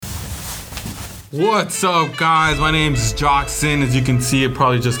What's up, guys? My name's Jockson. As you can see, it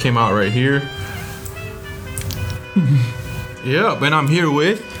probably just came out right here. Yep, and I'm here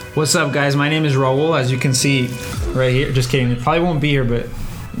with... What's up, guys? My name is Raul. As you can see right here. Just kidding. It probably won't be here, but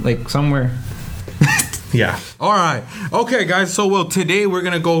like somewhere. Yeah. All right. Okay, guys. So, today we're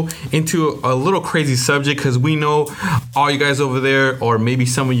going to go into a little crazy subject because we know all you guys over there, or maybe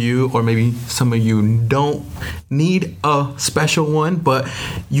some of you don't need a special one, but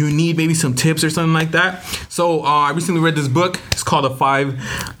you need maybe some tips or something like that. So, I recently read this book. It's called The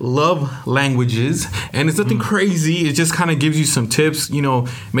 5 Love Languages, and it's nothing crazy. It just kind of gives you some tips. You know,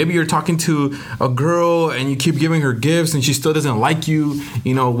 maybe you're talking to a girl and you keep giving her gifts and she still doesn't like you,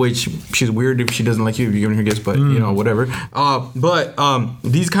 you know, which she's weird if she doesn't like you if you're giving her gifts, but you know, whatever. But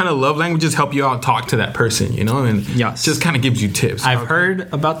these kind of love languages help you out talk to that person, you know, and yes, just kind of gives you tips. I've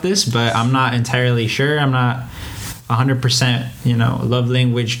heard about this, but I'm not entirely sure. I'm not 100%, you know, love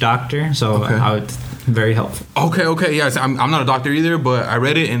language doctor, so I would very helpful. Okay, yes. I'm not a doctor either, but I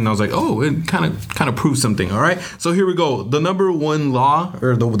read it and I was like, oh, it kind of proves something. All right. So here we go. The number one law,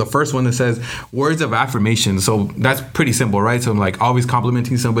 or the first one that says words of affirmation. So that's pretty simple, right? So I'm like always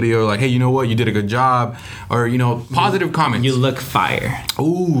complimenting somebody, or like, hey, you know what, you did a good job, or you know, positive comments. You look fire.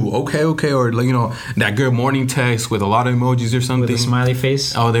 Ooh, okay. Or like, you know, that good morning text with a lot of emojis or something. With a smiley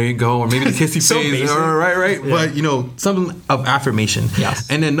face. Oh, there you go. Or maybe the kissy So face. basic. Right. Yeah. But you know, something of affirmation. Yes.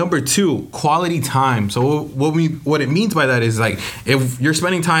 And then number 2, quality time. So what it means by that is like if you're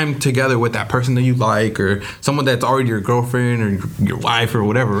spending time together with that person that you like, or someone that's already your girlfriend or your wife or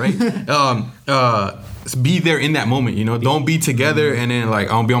whatever, right? Be there in that moment, you know. Don't be together and then like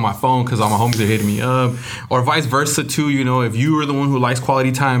I'll be on my phone because all my homies are hitting me up, or vice versa too. You know, if you are the one who likes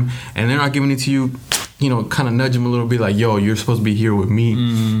quality time and they're not giving it to you, you know, kind of nudge them a little bit, like, yo, you're supposed to be here with me.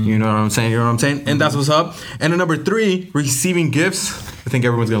 You know what I'm saying? And that's what's up. And then number 3, receiving gifts. I think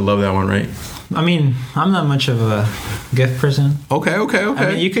everyone's gonna love that one, right? I mean, I'm not much of a gift person. Okay. I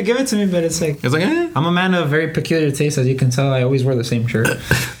mean, you could give it to me, but it's like I'm a man of very peculiar taste, as you can tell. I always wear the same shirt.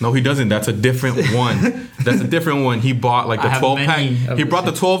 No, he doesn't. That's a different one. He bought like the 12 pack. He brought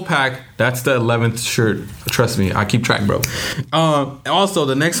the 12 pack. That's the 11th shirt. Trust me, I keep track, bro. Also,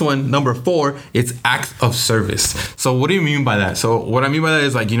 the next one, number 4, it's acts of service. So what do you mean by that? So what I mean by that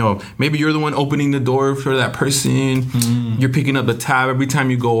is like, you know, maybe you're the one opening the door for that person. You're picking up the tab every time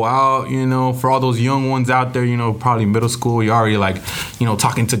you go out, you know. For all those young ones out there, you know, probably middle school, you're already like, you know,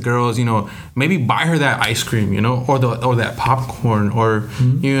 talking to girls, you know, maybe buy her that ice cream, you know, or that popcorn, or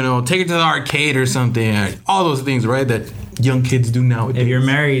you know, take her to the arcade or something. All those things, right? That young kids do nowadays. If you're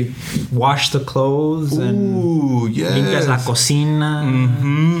married, wash the clothes. Ooh, yes. Limpias la cocina.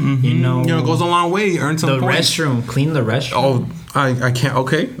 You know, it goes a long way. Earn some points. Restroom. Clean the restroom. Oh, I can't.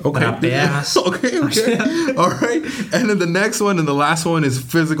 Okay. Trapeas. Okay. All right. And then the next one and the last one is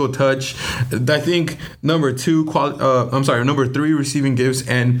physical touch. I think number 3, receiving gifts,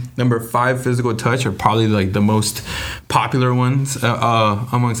 and number 5, physical touch are probably like the most popular ones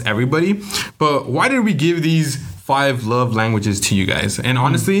amongst everybody. But why did we give these 5 love languages to you guys? And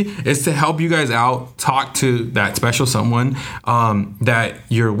honestly, it's to help you guys out, talk to that special someone that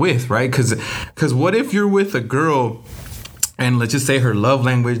you're with, right? Because what if you're with a girl and let's just say her love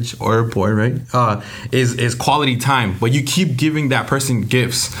language, or boy, right, is quality time, but you keep giving that person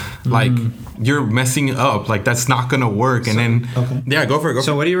gifts, like you're messing it up, like that's not gonna work. And then go for it.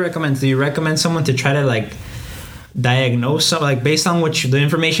 So what do you recommend? Do you recommend someone to try to like diagnose something, like based on the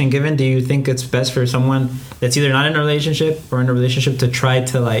information given? Do you think it's best for someone that's either not in a relationship or in a relationship to try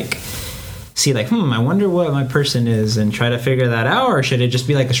to like see like, I wonder what my person is, and try to figure that out? Or should it just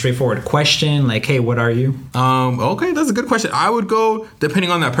be like a straightforward question, like, hey, what are you? Okay, that's a good question. I would go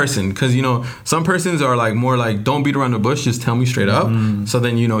depending on that person, because you know, some persons are like more like, don't beat around the bush, just tell me straight up. So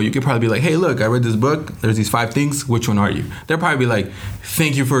then, you know, you could probably be like, hey, look, I read this book, there's these 5 things, which one are you? They'll probably be like,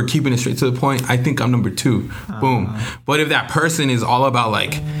 thank you for keeping it straight to the point, I think I'm number 2. Boom. But if that person is all about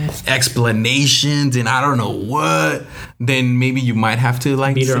like explanations and I don't know what, then maybe you might have to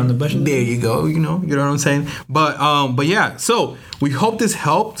like beat around the bush. There you go. You know what I'm saying? But yeah, so we hope this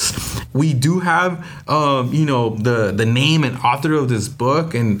helps. We do have you know, the name and author of this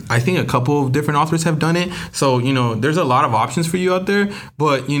book, and I think a couple of different authors have done it. So, you know, there's a lot of options for you out there,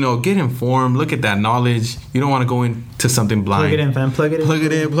 but you know, get informed, look at that knowledge. You don't want to go into something blind. Plug it in, fam. Plug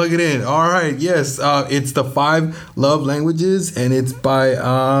it in. All right, yes. It's the 5 love languages, and it's by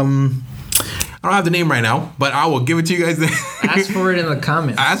I don't have the name right now, but I will give it to you guys. Ask for it in the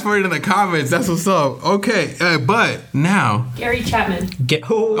comments. That's what's up. Okay, but now Gary Chapman.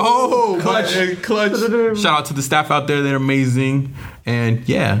 Clutch. Shout out to the staff out there. They're amazing. And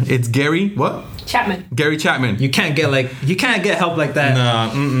yeah, it's Gary. What? Chapman. Gary Chapman. You can't get help like that.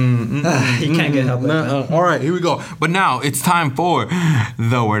 Nah, You can't get help like that. All right, here we go. But now it's time for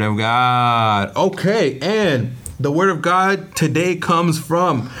the Word of God. Okay, and the Word of God today comes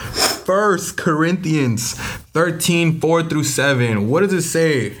from 1 Corinthians 13, 4 through 7. What does it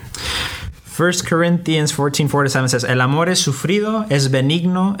say? 1 Corinthians 14, 4 to 7 says, El amor es sufrido, es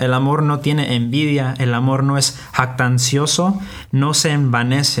benigno, el amor no tiene envidia, el amor no es jactancioso, no se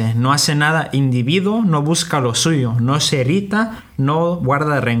envanece, no hace nada individuo, no busca lo suyo, no se irrita, no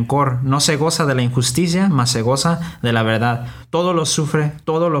guarda rencor, no se goza de la injusticia, mas se goza de la verdad. Todo lo sufre,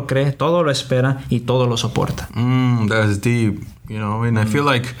 todo lo cree, todo lo espera y todo lo soporta. That's deep. You know, and I feel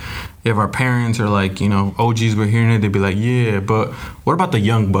like if our parents or like, you know, OGs were hearing it, they'd be like, yeah, but what about the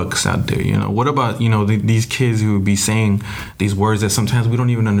young bucks out there? You know, what about, you know, these kids who would be saying these words that sometimes we don't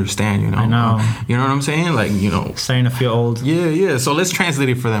even understand, you know? I know. You know what I'm saying? Like, you know. Starting to feel old. Yeah. So let's translate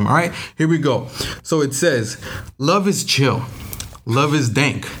it for them. All right, here we go. So it says, love is chill. Love is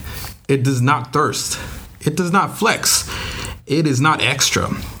dank. It does not thirst. It does not flex. It is not extra.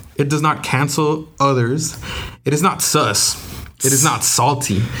 It does not cancel others. It is not sus. It is not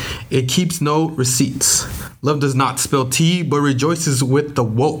salty. It keeps no receipts. Love does not spill tea, but rejoices with the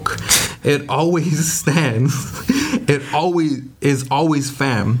woke. It always stands. It always is always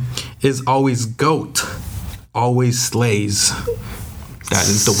fam. Is always goat. Always slays. That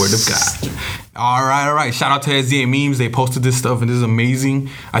is the Word of God. All right. Shout out to SDA Memes. They posted this stuff and this is amazing.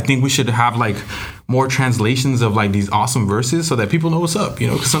 I think we should have like more translations of like these awesome verses so that people know what's up, you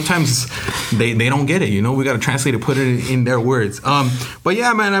know, because sometimes they don't get it, you know. We got to translate it, put it in their words. But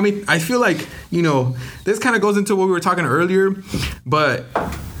yeah, man, I mean, I feel like, you know, this kind of goes into what we were talking earlier, but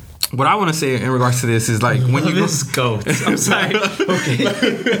what I want to say in regards to this is like when you go. I'm sorry. Okay.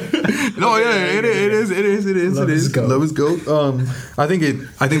 No, yeah, it is. Love is goat. Love is goat. I think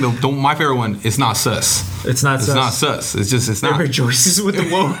my favorite one is not sus. It's not sus. It's not. It rejoices with the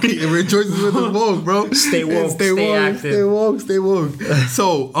woke. It rejoices with the woke, bro. Stay woke. Stay active. Stay woke.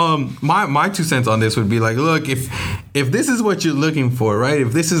 So, my 2 cents on this would be like, look, if this is what you're looking for, right?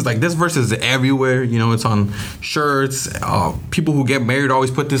 If this is like, this verse is everywhere, you know, it's on shirts. People who get married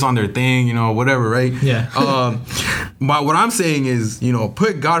always put this on their thing, you know, whatever, right? Yeah. What I'm saying is, you know,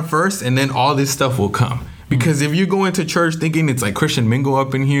 put God first, and then all this stuff will come. Because if you go into church thinking it's like Christian mingle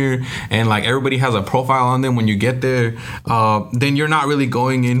up in here and like everybody has a profile on them when you get there, then you're not really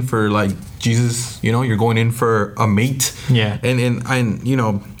going in for like Jesus, you know, you're going in for a mate. Yeah. And you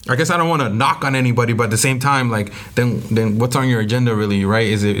know, I guess I don't want to knock on anybody, but at the same time, like then what's on your agenda really, right?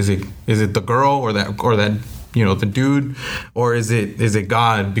 Is it the girl or that you know, the dude, or is it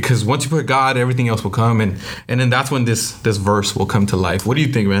God? Because once you put God, everything else will come, and then that's when this verse will come to life. What do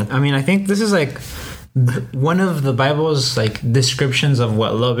you think, man? I mean, I think this is like one of the Bible's like descriptions of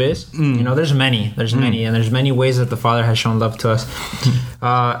what love is. You know, there's many, and there's many ways that the Father has shown love to us.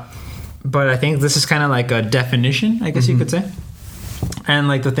 But I think this is kind of like a definition, I guess you could say. And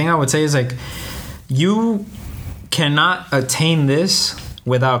like the thing I would say is like, you cannot attain this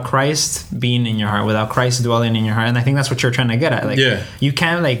without Christ being in your heart, without Christ dwelling in your heart. And I think that's what you're trying to get at. Like, yeah. You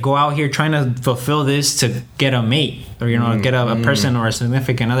can't like go out here trying to fulfill this to get a mate or, you know, get a person or a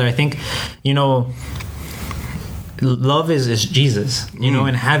significant other. I think, you know, love is Jesus, you know,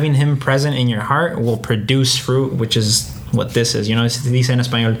 and having him present in your heart will produce fruit, which is what this is. You know, dice en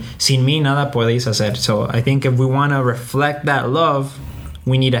español, sin mí nada podéis hacer. So I think if we want to reflect that love,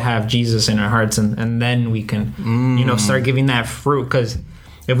 we need to have Jesus in our hearts, and then we can, you know, start giving that fruit. Because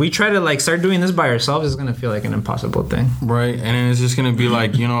if we try to like start doing this by ourselves, it's gonna feel like an impossible thing, right? And then it's just gonna be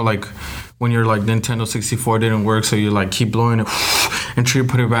like, you know, like when you're like Nintendo 64 didn't work, so you like keep blowing it and try to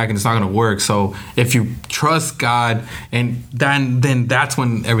put it back, and it's not gonna work. So if you trust God, and then that's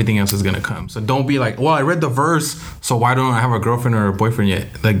when everything else is gonna come. So don't be like, well, I read the verse, so why don't I have a girlfriend or a boyfriend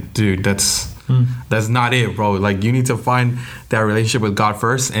yet? Like, dude, that's not it, bro. Like, you need to find that relationship with God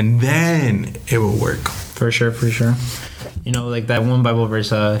first, and then it will work. For sure. You know, like that one Bible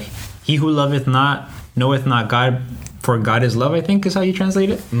verse, he who loveth not knoweth not God, for God is love, I think is how you translate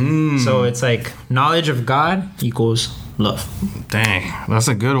it. So it's like knowledge of God equals love. Dang, that's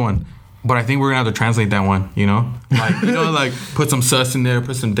a good one. But I think we're gonna have to translate that one, you know? Like, you know, like put some sus in there,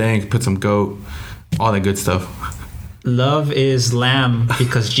 put some dank, put some goat, all that good stuff. Love is lamb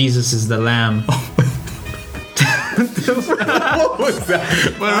because Jesus is the lamb. What was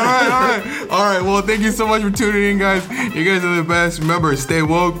that? But all right. Well, thank you so much for tuning in, guys. You guys are the best. Remember, stay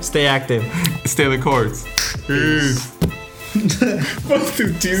woke, stay active, stay the course. Peace.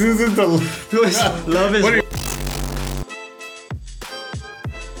 Jesus is the love is